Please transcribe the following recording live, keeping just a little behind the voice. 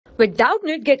With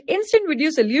Doubtnut, get instant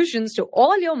video solutions to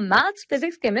all your maths,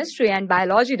 physics, chemistry, and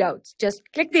biology doubts. Just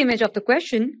click the image of the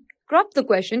question, crop the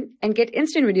question, and get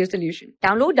instant video solution.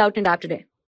 Download Doubtnut app today.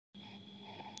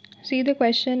 See, the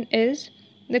question is,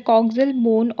 the coxal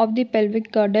bone of the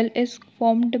pelvic girdle is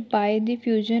formed by the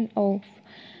fusion of.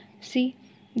 See,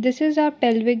 this is our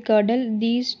pelvic girdle.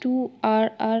 These two are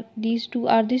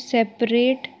the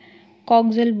separate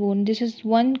coxal bone. This is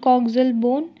one coxal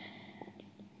bone,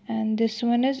 and this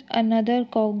one is another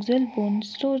coxal bone.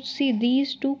 So see,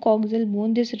 these two coxal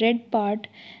bone, this red part,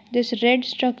 this red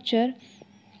structure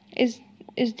is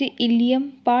the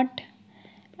ilium part,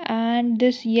 and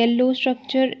this yellow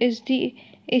structure is the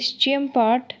ischium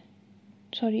part.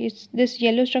 This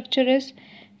yellow structure is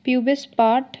pubis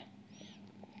part,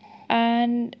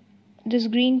 and this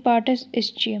green part is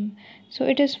ischium. So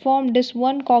it is formed, this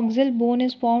one coxal bone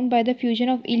is formed by the fusion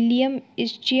of ilium,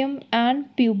 ischium, and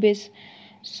pubis.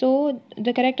 So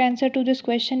the correct answer to this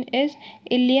question is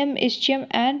ilium, ischium,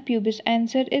 and pubis.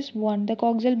 Answer is 1. The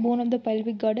coxal bone of the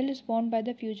pelvic girdle is formed by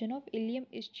the fusion of ilium,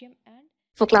 ischium, and.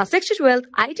 For class 6 to 12,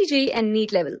 IIT JEE and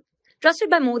NEET level. Trusted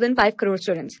by more than 5 crore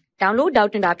students. Download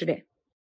Doubtnut app today.